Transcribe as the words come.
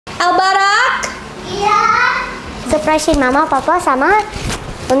surprisein mama, papa sama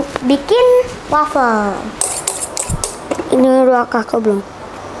bikin waffle. Ini udah kakak belum?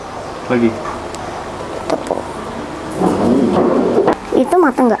 Lagi. Tepung. Itu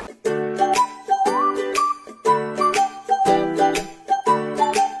matang nggak?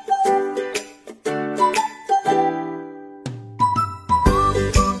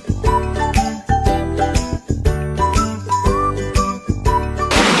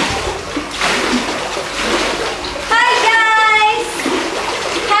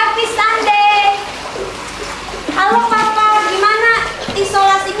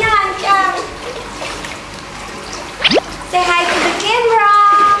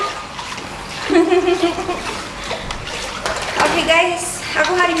 Oke guys,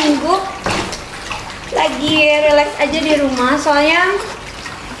 aku hari Minggu lagi relax aja di rumah, soalnya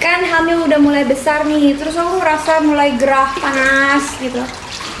kan hamil udah mulai besar nih, terus aku ngerasa mulai gerah, panas gitu.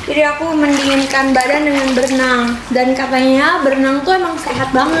 Jadi aku mendinginkan badan dengan berenang, dan katanya berenang tuh emang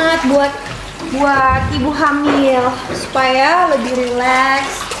sehat banget buat ibu hamil, supaya lebih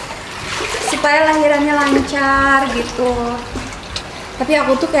relax, supaya lahirannya lancar gitu. Tapi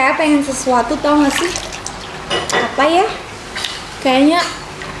aku tuh kayak pengen sesuatu, tau gak sih? Apa ya? Kayaknya,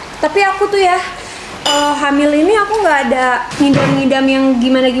 tapi aku tuh ya hamil ini aku nggak ada ngidam-ngidam yang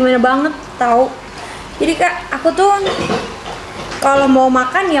gimana-gimana banget, tau. Jadi kak, aku tuh kalau mau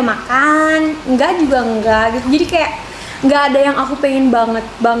makan ya makan, enggak juga enggak gitu. Jadi kayak nggak ada yang aku pengen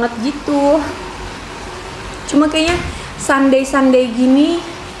banget gitu. Cuma kayaknya Sunday gini,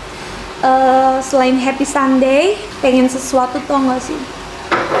 selain happy Sunday, pengen sesuatu, tau gak sih?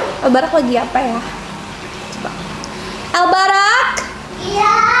 Albarak lagi apa ya? Coba. Albarak?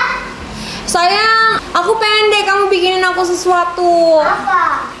 Iya. Sayang, aku pengen deh kamu bikinin aku sesuatu.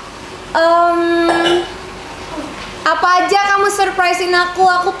 Apa? Apa aja kamu surprisein aku.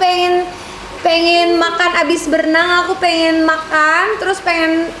 Aku pengen makan abis berenang. Aku pengen makan, terus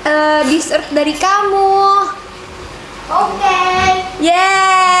pengen dessert dari kamu. Oke.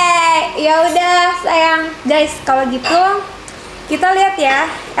 Yeay, ya udah sayang. Guys, kalau gitu kita lihat ya,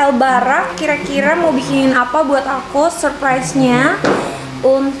 Albarak kira-kira mau bikinin apa buat aku surprise-nya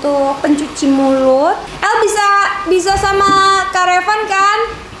untuk pencuci mulut. El bisa sama Kak Revan kan?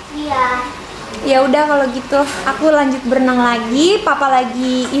 Iya. Ya udah kalau gitu aku lanjut berenang lagi. Papa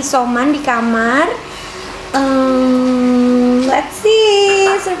lagi isoman di kamar. Let's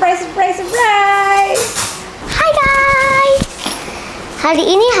see, surprise. Hai guys. Hari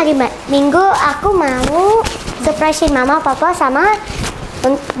ini hari Minggu, aku mau surprisein mama, papa sama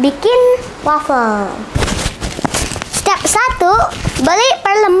bikin waffle. Step 1, beli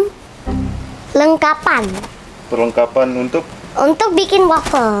Perlengkapan untuk bikin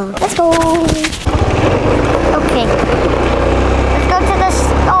waffle. Let's go. Okay. Let's go to the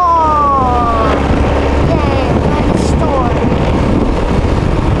store. Yay, we're at the store.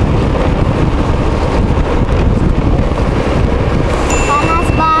 Panas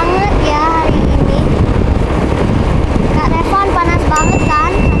banget ya hari ini. Kak Revan, panas banget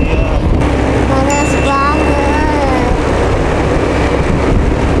kan? Panas banget.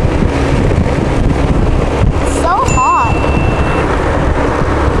 So hot.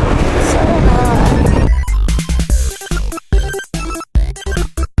 So hot.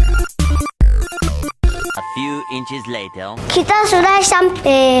 A few inches later. Kita sudah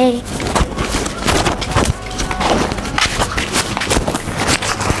sampai.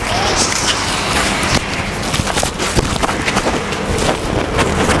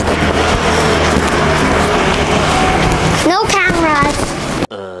 No cameras.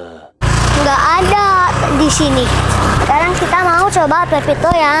 Nggak ada di sini. Sekarang kita mau coba pepito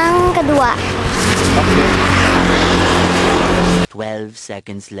yang kedua. 12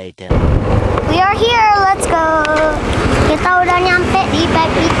 seconds later. We are here, let's go. Kita udah nyampe di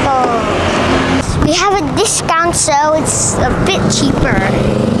pepito. We have a discount, so it's a bit cheaper.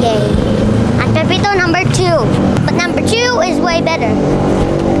 Yay. And pepito number 2. But number 2 is way better.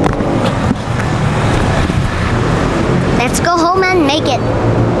 Let's go home and make it.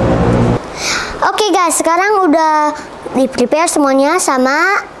 Oke guys, sekarang udah di-prepare semuanya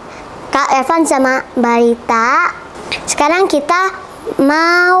sama Kak Evan sama Mbak Rita. Sekarang kita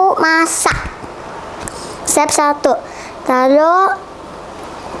mau masak. Step 1, taruh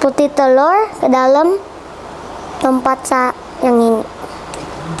putih telur ke dalam tempat yang ini.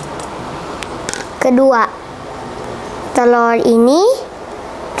 Kedua, telur ini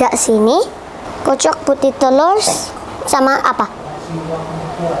ke sini. Kocok putih telur sama apa?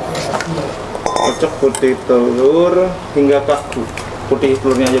 kocok putih telur hingga kaku. Putih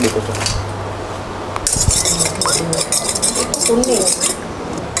telurnya aja dikocok. Kuning.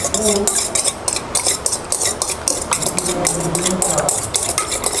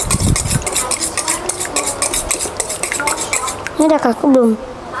 kaku belum?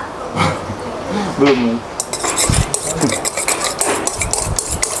 Belum.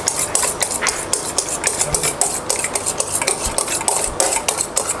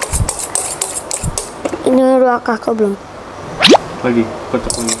 Ini udah kaku belum? Lagi,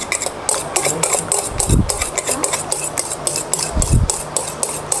 kocok lagi.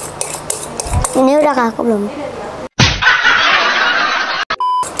 Ini udah kaku belum?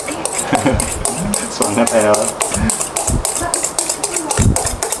 Semangat El.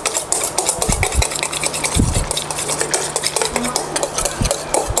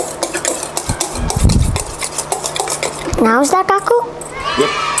 Now is that kaku?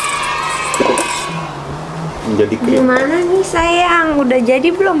 Yep. Cukup. Menjadi krim. Gimana nih sayang? Udah jadi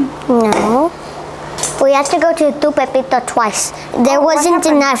belum? No. We had to go to Tu Pepito twice. There Oh, what wasn't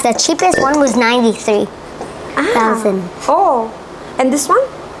happened? enough. The cheapest one was 93,000. Oh, and this one?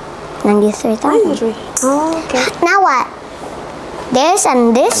 93,000. Oh, okay. Now what? This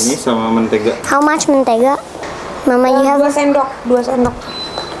and Ini this? sama mentega. How much mentega? Mama, you have 2 sendok, 2 sendok.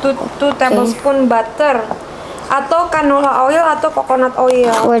 2 tablespoon butter. Atau canola oil atau coconut oil.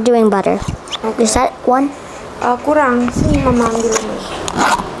 We're doing butter. Is that one? Kurang. Sini mama ambil.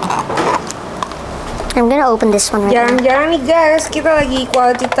 I'm gonna open this one right now. Jarang-jarang nih guys, kita lagi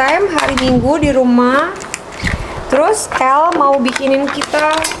quality time hari Minggu di rumah. Terus El mau bikinin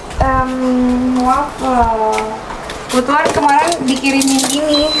kita waffle. Kebetulan kemarin dikirimin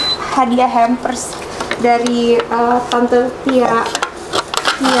ini hadiah hampers dari Tante Tia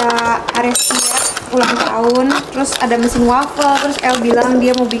Aresia ulang tahun. Terus ada mesin waffle. Terus El bilang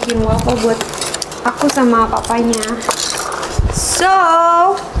dia mau bikin waffle buat aku sama papanya. So,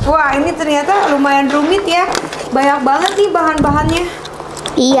 wah ini ternyata lumayan rumit ya. Banyak banget nih bahan-bahannya.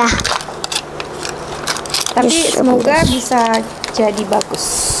 Iya. Tapi Yes, semoga bagus. bisa jadi bagus.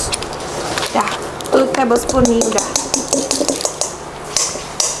 Dah, 2 tablespoon nih udah.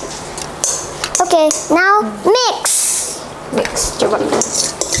 Okay, now mix. Mix, coba.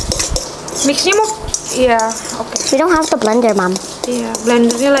 Mixnya mau, iya, oke. We don't have the blender, Mom. Iya,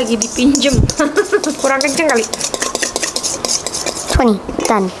 blendernya lagi dipinjem. Kurang kenceng kali. 20.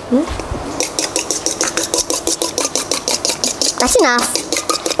 Done. That's enough.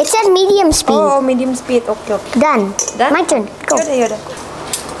 It said medium speed. Oh, medium speed, oke. Done. Done? My turn. Go. Yaudah.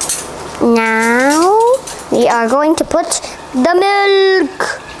 Now we are going to put the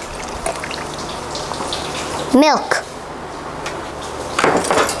milk.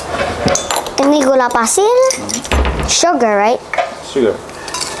 Ini gula pasir. Sugar, right? Sugar.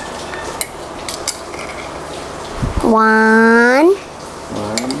 1,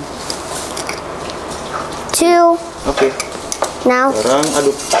 2. Oke. Now Sekarang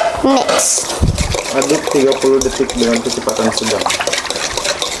aduk. mix. Aduk 30 detik dengan kecepatan sedang.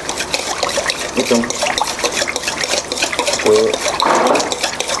 Hitung. Oke.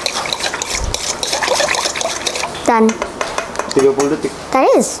 Done. 30 detik. That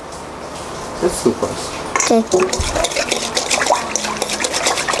is. That's too fast. Okay.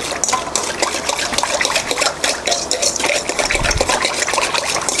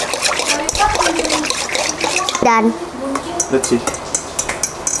 Done. Let's see.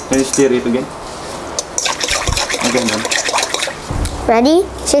 Can you stir it again? Okay, done. Ready?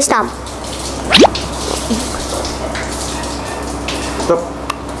 Say stop. Stop.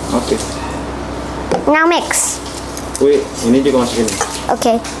 Oke. Now mix. Wih, ini juga masukin.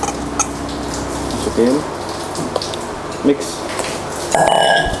 Okay. Masukin. Mix.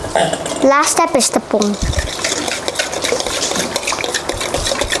 Last step is tepung.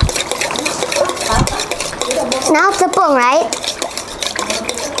 Now tepung, right?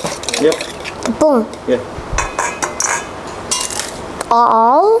 Yep. Tepung. Yeah.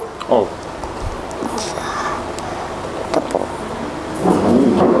 All Oh. tepung.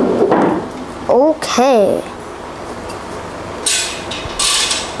 Okay.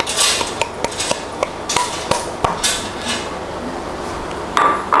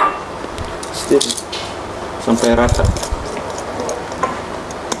 Stir sampai rata.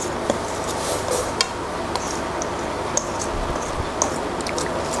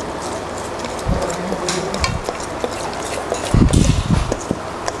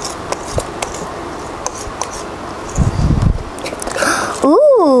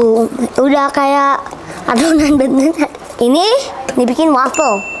 Udah kayak adonan beneran. Ini dibikin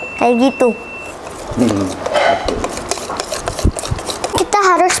waffle kayak gitu. Kita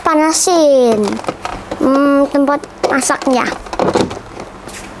harus panasin tempat masaknya.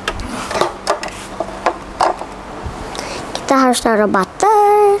 Kita harus taruh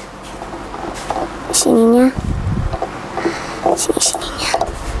butter sininya, sininya.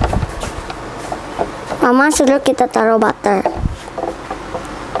 Mama suruh kita taruh butter.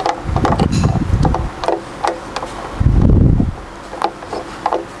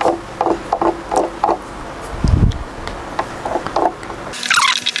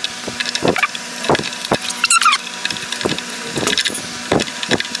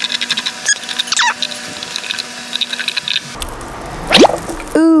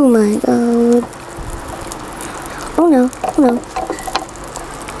 Oh my god. Oh no, oh no.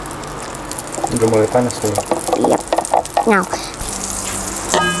 Udah mulai panas tuh. Yep. Now,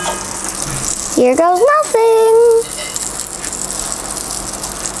 here goes nothing.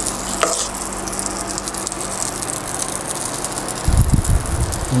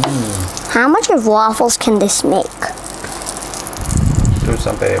 How much of waffles can this make? Terus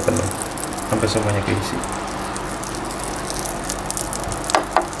sampai penuh, sampai semuanya keisi.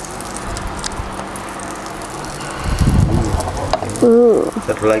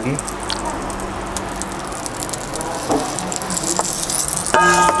 Satu lagi.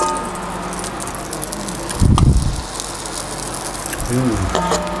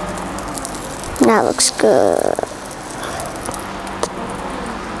 That looks good.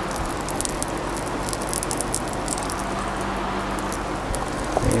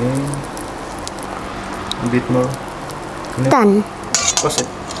 A bit more. Done. Proses.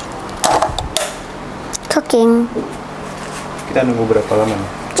 Cooking. Kita nunggu berapa lama nih?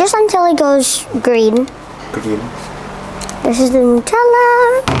 Just until it goes green. Green. This is the Nutella.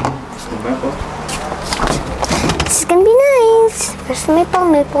 Maple. This is gonna be nice. There's the maple,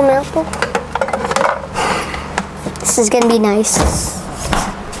 maple, maple. This is gonna be nice.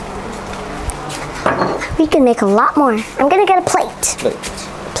 We can make a lot more. I'm gonna get a plate.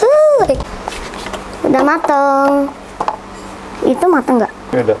 Plate. Udah matang. Itu matang nggak?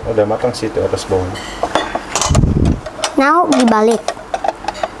 Ini udah matang sih itu atas bawahnya. Now dibalik.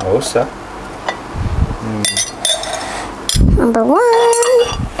 Nggak usah. Number one.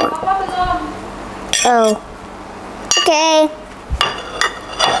 Oh. Okay.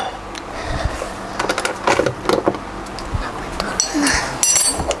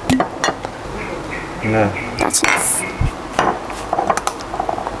 Nah, That's enough.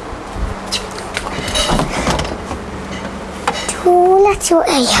 Let's see what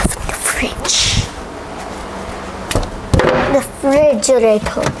I have in the fridge. The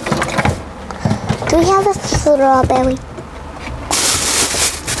refrigerator. Do we have a strawberry?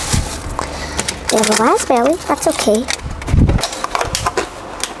 We have a raspberry. That's okay.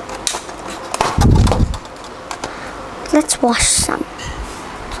 Let's wash some.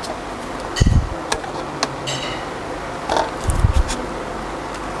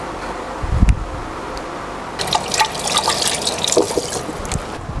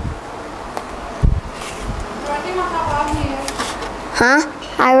 Huh?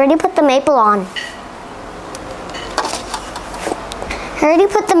 I already put the maple on. I already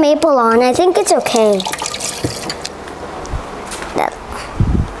put the maple on. I think it's okay. That-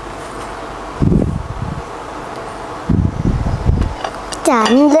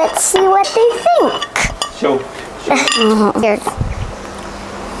 Done. Let's see what they think. show. Here.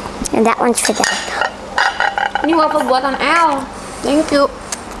 And that one's for Dad. Ini waffle buatan El. Thank you.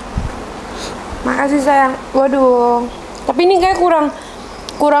 Makasih sayang. Waduh. Tapi ini kayak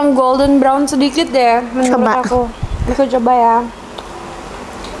kurang golden brown sedikit deh menurut Coba. aku. Aku coba ya.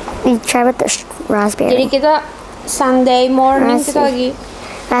 We try with the Jadi raspberry. kita Sunday morning kita lagi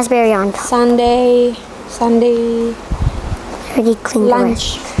Raspberry on top. Sunday Already cleaned away.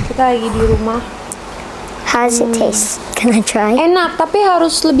 lunch. Kita lagi di rumah. How does it taste? Can I try? Enak, tapi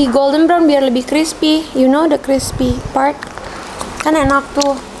harus lebih golden brown biar lebih crispy. You know the crispy part? Kan enak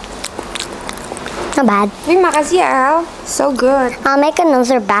tuh. Not bad. Tapi makasih ya El. So good. I'll make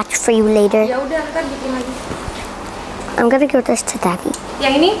another batch for you later. Ya udah, ntar bikin lagi. I'm gonna give this to Daddy.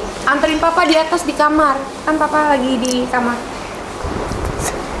 Yang ini anterin papa di atas di kamar. Kan papa lagi di kamar.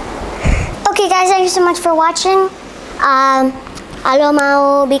 Okay guys, thank you so much for watching. Kalau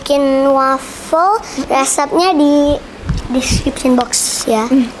mau bikin waffle, resepnya di description box ya.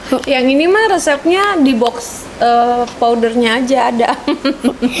 Yang ini mah resepnya di box powdernya aja ada.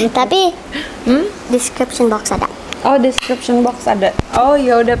 Tapi description box ada. Oh, description box ada. Oh,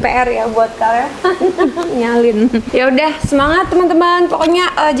 ya udah PR ya buat kalian. Nyalin. Ya udah, semangat teman-teman. Pokoknya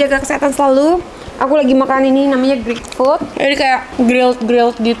jaga kesehatan selalu. Aku lagi makan ini namanya Greek food. Jadi kayak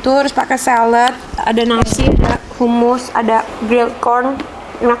grilled gitu, terus pakai salad, ada nasi, ada hummus, ada grilled corn.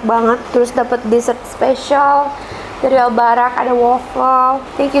 Enak banget. Terus dapat dessert spesial dari Al-Barak, ada waffle.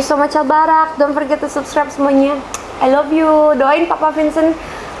 Thank you so much Al-Barak. Don't forget to subscribe semuanya. I love you. Doain Papa Vincent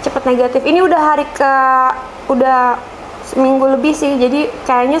cepet negatif. Ini udah seminggu lebih sih. Jadi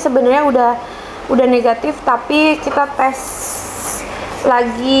kayaknya sebenarnya udah negatif, tapi kita tes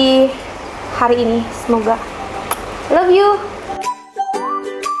lagi hari ini. Semoga. Love you.